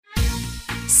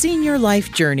Senior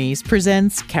Life Journeys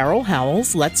presents Carol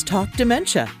Howell's Let's Talk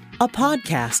Dementia, a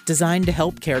podcast designed to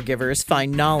help caregivers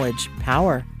find knowledge,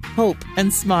 power, hope,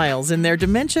 and smiles in their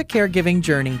dementia caregiving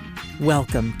journey.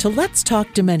 Welcome to Let's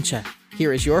Talk Dementia.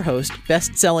 Here is your host,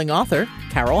 best-selling author,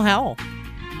 Carol Howell.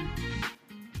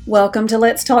 Welcome to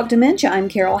Let's Talk Dementia. I'm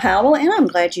Carol Howell, and I'm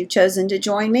glad you've chosen to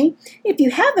join me. If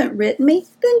you haven't written me,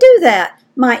 then do that.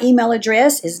 My email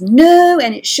address is new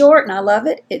and it's short and I love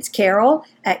it. It's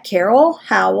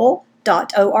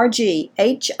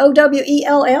carol@carolhowell.org.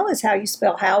 Howell is how you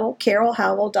spell Howell,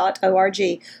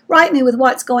 carolhowell.org. Write me with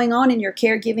what's going on in your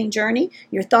caregiving journey,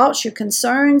 your thoughts, your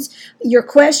concerns, your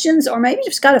questions, or maybe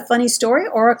you've just got a funny story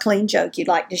or a clean joke you'd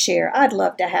like to share. I'd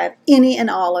love to have any and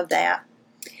all of that.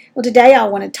 Well, today I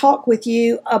want to talk with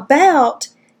you about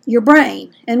your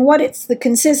brain and what it's the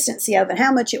consistency of and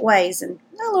how much it weighs, and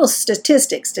a little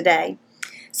statistics today.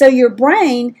 So your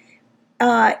brain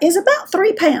is about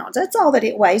 3 pounds. That's all that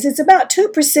it weighs. It's about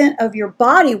 2% of your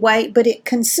body weight, but it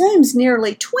consumes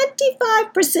nearly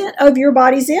 25% of your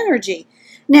body's energy.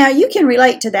 Now, you can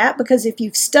relate to that because if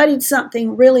you've studied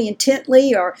something really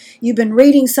intently or you've been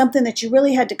reading something that you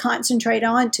really had to concentrate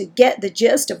on to get the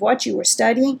gist of what you were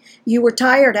studying, you were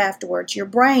tired afterwards. Your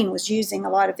brain was using a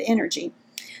lot of energy.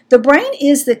 The brain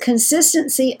is the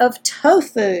consistency of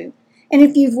tofu. And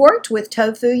if you've worked with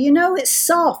tofu, you know it's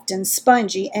soft and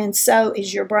spongy, and so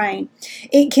is your brain.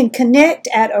 It can connect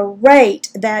at a rate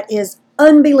that is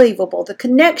unbelievable. The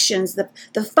connections, the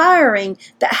firing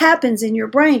that happens in your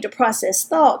brain to process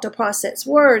thought, to process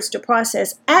words, to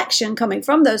process action coming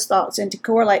from those thoughts and to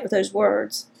correlate with those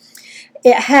words.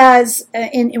 It has,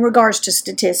 in regards to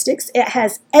statistics, it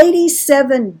has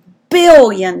 87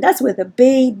 billion, that's with a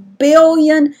B,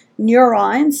 billion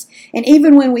neurons. And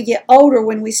even when we get older,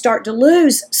 when we start to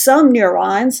lose some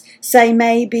neurons, say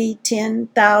maybe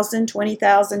 10,000,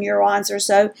 20,000 neurons or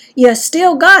so, you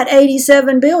still got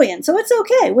 87 billion. So it's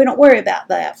okay. We don't worry about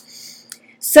that.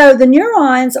 So the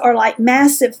neurons are like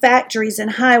massive factories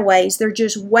and highways. They're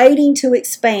just waiting to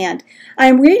expand.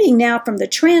 I'm reading now from the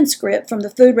transcript from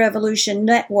the Food Revolution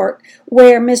Network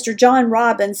where Mr. John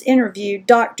Robbins interviewed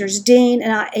Drs. Dean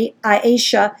and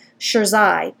Ayesha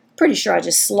Sherzai. Pretty sure I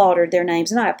just slaughtered their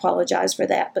names, and I apologize for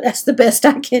that, but that's the best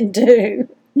I can do.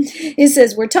 It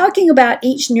says, we're talking about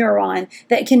each neuron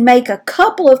that can make a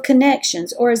couple of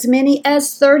connections or as many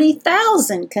as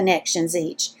 30,000 connections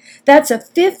each. That's a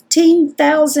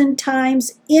 15,000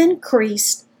 times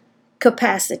increased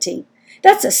capacity.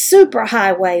 That's a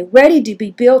superhighway ready to be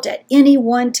built at any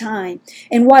one time.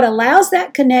 And what allows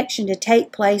that connection to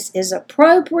take place is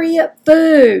appropriate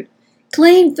food,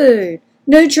 clean food,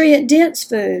 nutrient-dense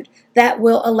food that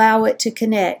will allow it to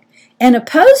connect. And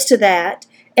opposed to that,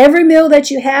 every meal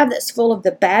that you have that's full of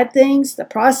the bad things, the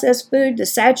processed food, the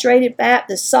saturated fat,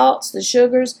 the salts, the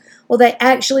sugars, well, they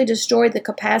actually destroy the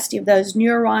capacity of those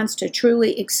neurons to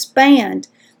truly expand.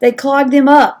 They clog them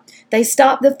up. They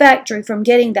stop the factory from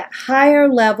getting that higher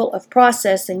level of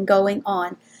processing going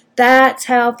on. That's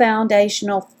how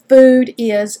foundational food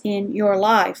is in your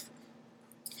life.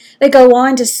 They go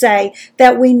on to say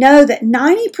that we know that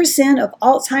 90% of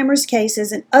Alzheimer's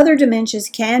cases and other dementias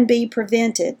can be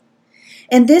prevented.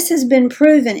 And this has been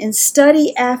proven in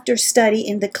study after study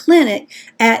in the clinic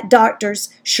at Dr.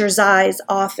 Sherzai's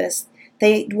office.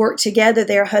 They work together,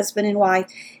 they're husband and wife.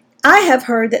 I have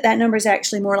heard that number is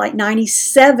actually more like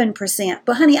 97%.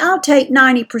 But honey, I'll take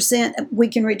 90% we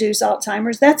can reduce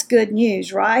Alzheimer's. That's good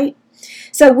news, right?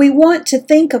 So we want to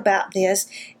think about this.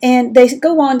 And they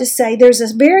go on to say there's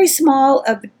a very small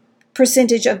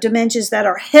percentage of dementias that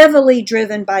are heavily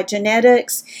driven by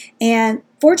genetics, and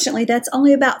fortunately that's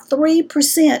only about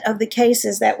 3% of the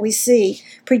cases that we see.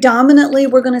 Predominantly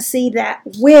we're going to see that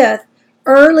with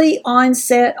early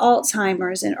onset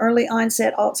Alzheimer's, and early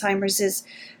onset Alzheimer's is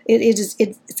it's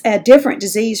a different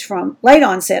disease from late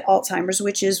onset Alzheimer's,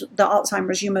 which is the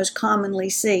Alzheimer's you most commonly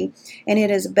see, and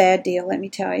it is a bad deal, let me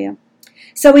tell you.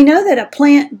 So we know that a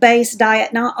plant-based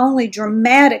diet not only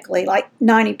dramatically, like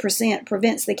 90%,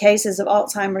 prevents the cases of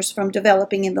Alzheimer's from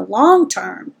developing in the long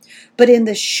term, but in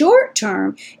the short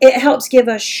term, it helps give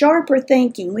us sharper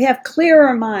thinking. We have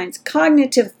clearer minds,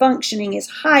 cognitive functioning is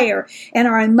higher, and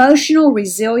our emotional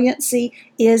resiliency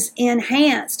is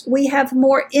enhanced. We have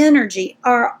more energy.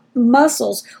 Our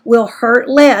muscles will hurt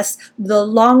less the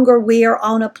longer we are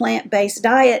on a plant-based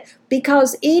diet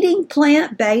because eating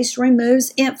plant-based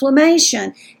removes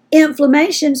inflammation.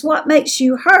 Inflammation is what makes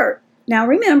you hurt. Now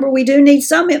remember, we do need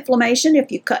some inflammation.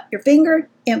 If you cut your finger,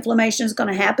 inflammation is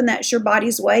going to happen. That's your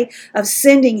body's way of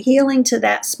sending healing to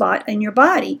that spot in your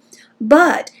body.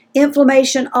 But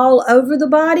inflammation all over the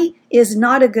body is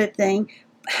not a good thing.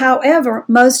 However,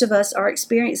 most of us are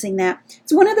experiencing that.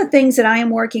 So one of the things that I am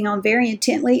working on very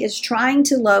intently is trying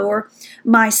to lower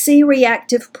my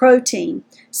C-reactive protein.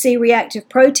 C-reactive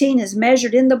protein is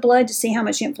measured in the blood to see how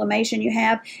much inflammation you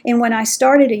have. And when I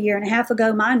started a year and a half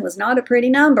ago, mine was not a pretty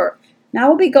number. Now I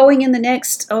will be going in the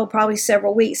next, probably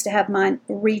several weeks to have mine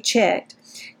rechecked.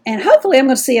 And hopefully I'm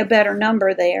going to see a better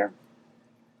number there.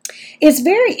 It's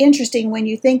very interesting when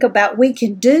you think about we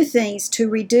can do things to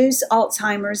reduce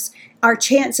Alzheimer's, our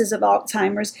chances of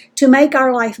Alzheimer's, to make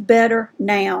our life better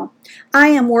now. I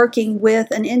am working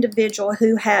with an individual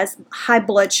who has high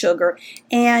blood sugar,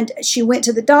 and she went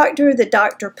to the doctor. The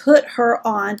doctor put her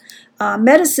on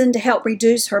medicine to help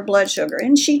reduce her blood sugar,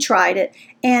 and she tried it.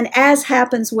 And as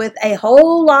happens with a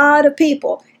whole lot of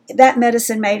people, that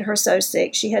medicine made her so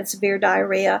sick. She had severe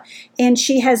diarrhea, and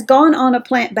she has gone on a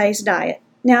plant-based diet.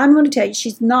 Now, I'm going to tell you,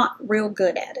 she's not real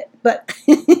good at it, but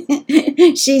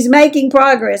she's making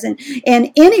progress, and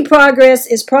any progress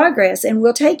is progress, and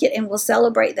we'll take it and we'll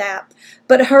celebrate that.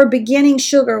 But her beginning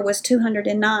sugar was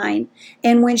 209,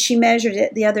 and when she measured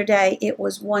it the other day, it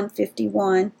was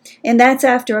 151, and that's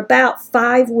after about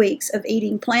 5 weeks of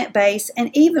eating plant-based,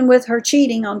 and even with her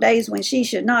cheating on days when she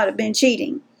should not have been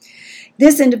cheating.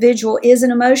 This individual is an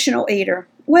emotional eater.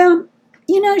 Well,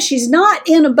 you know, she's not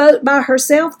in a boat by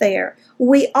herself there.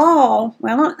 We all,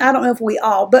 well, I don't know if we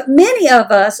all, but many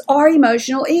of us are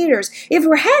emotional eaters. If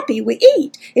we're happy, we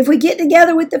eat. If we get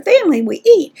together with the family, we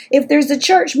eat. If there's a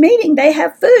church meeting, they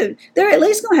have food. They're at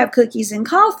least going to have cookies and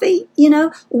coffee. You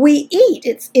know, we eat.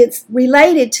 It's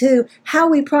related to how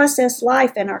we process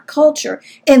life and our culture,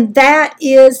 and that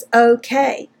is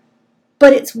okay.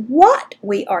 But it's what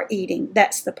we are eating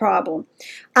that's the problem.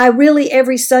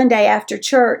 Every Sunday after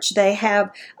church, they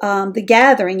have the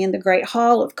gathering in the Great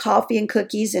Hall of coffee and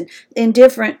cookies and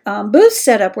different booths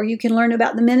set up where you can learn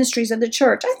about the ministries of the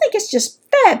church. I think it's just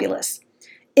fabulous.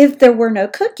 If there were no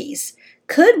cookies,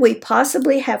 could we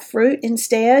possibly have fruit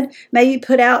instead? Maybe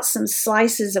put out some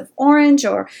slices of orange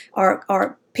or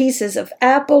pieces of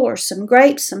apple or some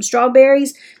grapes, some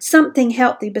strawberries, something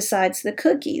healthy besides the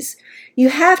cookies. You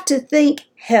have to think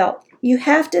health. You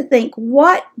have to think,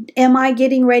 what am I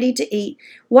getting ready to eat?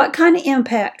 What kind of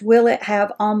impact will it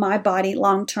have on my body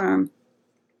long term?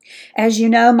 As you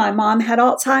know, my mom had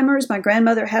Alzheimer's, my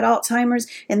grandmother had Alzheimer's,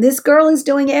 and this girl is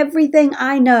doing everything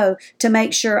I know to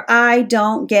make sure I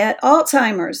don't get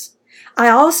Alzheimer's. I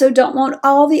also don't want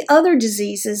all the other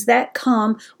diseases that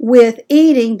come with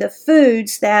eating the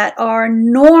foods that are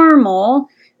normal.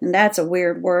 And that's a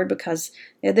weird word because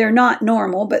they're not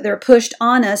normal, but they're pushed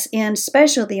on us in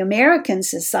especially the American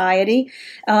society.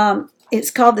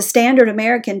 It's called the Standard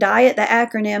American Diet. The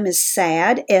acronym is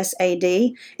SAD,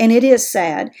 S-A-D, and it is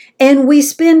sad. And we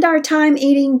spend our time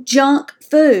eating junk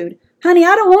food. Honey,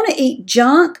 I don't want to eat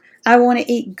junk. I want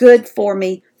to eat good for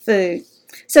me food.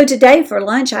 So today for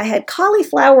lunch, I had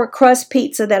cauliflower crust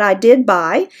pizza that I did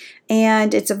buy,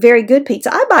 and it's a very good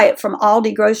pizza. I buy it from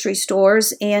Aldi grocery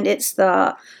stores, and it's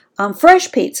the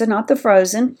fresh pizza, not the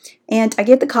frozen. And I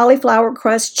get the cauliflower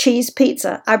crust cheese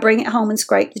pizza. I bring it home and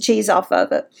scrape the cheese off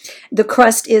of it. The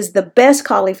crust is the best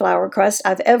cauliflower crust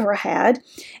I've ever had.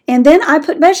 And then I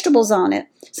put vegetables on it.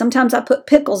 Sometimes I put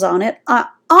pickles on it. I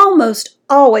almost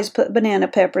always put banana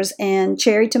peppers and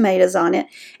cherry tomatoes on it.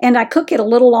 And I cook it a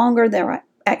little longer than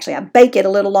I bake it a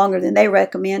little longer than they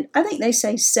recommend. I think they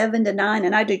say 7 to 9,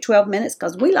 and I do 12 minutes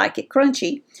because we like it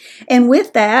crunchy. And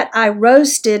with that, I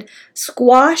roasted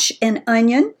squash and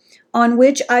onion, on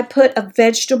which I put a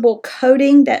vegetable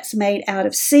coating that's made out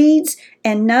of seeds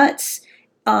and nuts,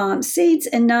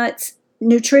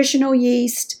 nutritional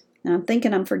yeast. And I'm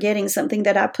thinking I'm forgetting something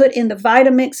that I put in the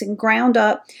Vitamix and ground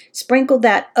up, sprinkled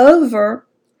that over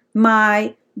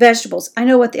my vegetables. I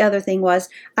know what the other thing was.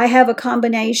 I have a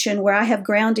combination where I have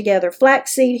ground together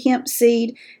flaxseed, hemp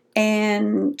seed,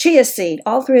 and chia seed.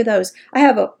 All three of those. I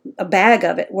have a bag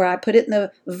of it where I put it in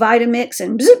the Vitamix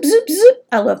and zip, zip, zip.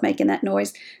 I love making that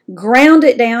noise. Ground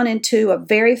it down into a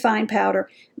very fine powder.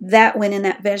 That went in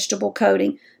that vegetable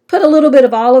coating. Put a little bit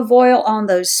of olive oil on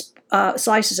those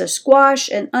slices of squash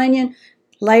and onion.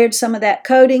 Layered some of that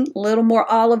coating. A little more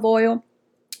olive oil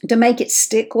to make it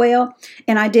stick well,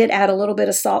 and I did add a little bit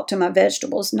of salt to my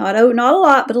vegetables, not a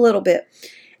lot, but a little bit,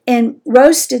 and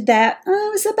roasted that.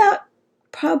 It was about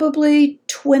probably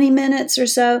 20 minutes or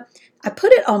so. I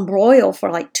put it on broil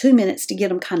for like 2 minutes to get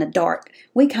them kind of dark.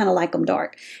 We kind of like them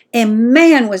dark, and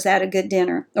man, was that a good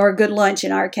dinner, or a good lunch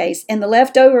in our case. And the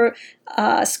leftover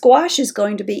squash is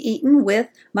going to be eaten with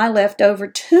my leftover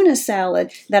tuna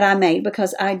salad that I made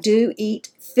because I do eat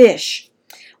fish.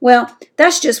 Well,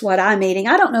 that's just what I'm eating.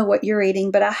 I don't know what you're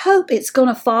eating, but I hope it's going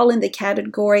to fall in the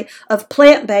category of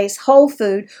plant-based whole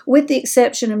food, with the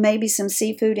exception of maybe some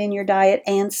seafood in your diet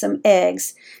and some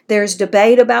eggs. There's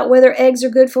debate about whether eggs are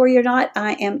good for you or not.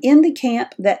 I am in the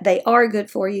camp that they are good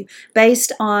for you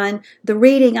based on the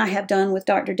reading I have done with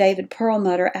Dr. David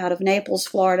Perlmutter out of Naples,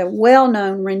 Florida,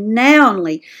 well-known,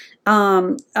 renownedly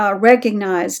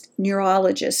recognized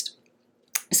neurologist.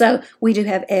 So we do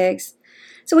have eggs.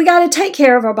 So we got to take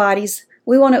care of our bodies.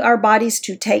 We want our bodies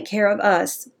to take care of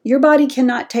us. Your body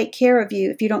cannot take care of you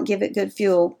if you don't give it good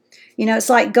fuel. You know, it's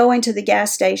like going to the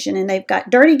gas station and they've got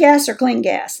dirty gas or clean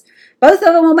gas. Both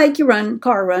of them will make your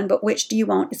car run, but which do you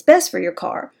want? It's best for your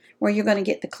car, where you're going to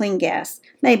get the clean gas.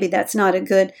 Maybe that's not a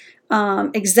good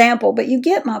example, but you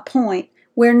get my point.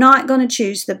 We're not going to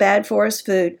choose the bad for us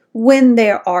food when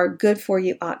there are good for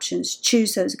you options.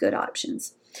 Choose those good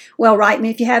options. Well, write me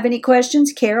if you have any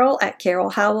questions,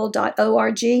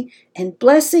 carol@carolhowell.org, and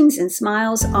blessings and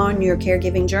smiles on your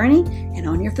caregiving journey and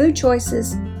on your food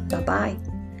choices. Bye-bye.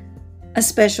 A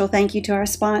special thank you to our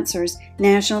sponsors,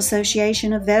 National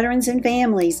Association of Veterans and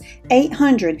Families,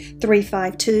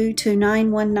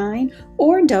 800-352-2919,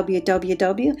 or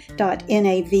www.navf.org.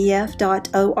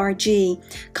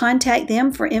 Contact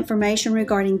them for information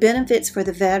regarding benefits for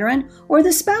the veteran or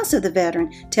the spouse of the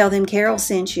veteran. Tell them Carol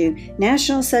sent you.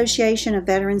 National Association of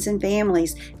Veterans and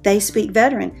Families. They speak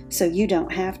veteran, so you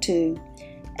don't have to.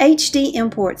 HD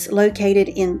Imports, located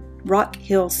in Rock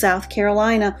Hill, South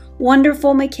Carolina.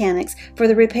 Wonderful mechanics for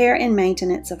the repair and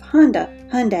maintenance of Honda,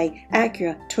 Hyundai,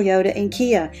 Acura, Toyota, and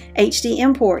Kia. HD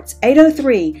Imports,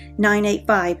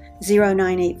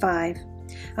 803-985-0985.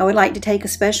 I would like to take a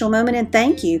special moment and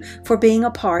thank you for being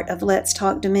a part of Let's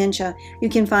Talk Dementia. You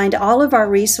can find all of our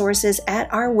resources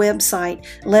at our website,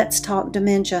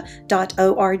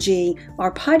 letstalkdementia.org.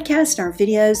 Our podcast, our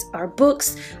videos, our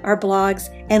books, our blogs,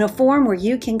 and a form where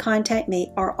you can contact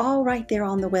me are all right there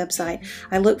on the website.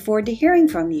 I look forward to hearing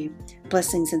from you.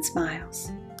 Blessings and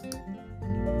smiles.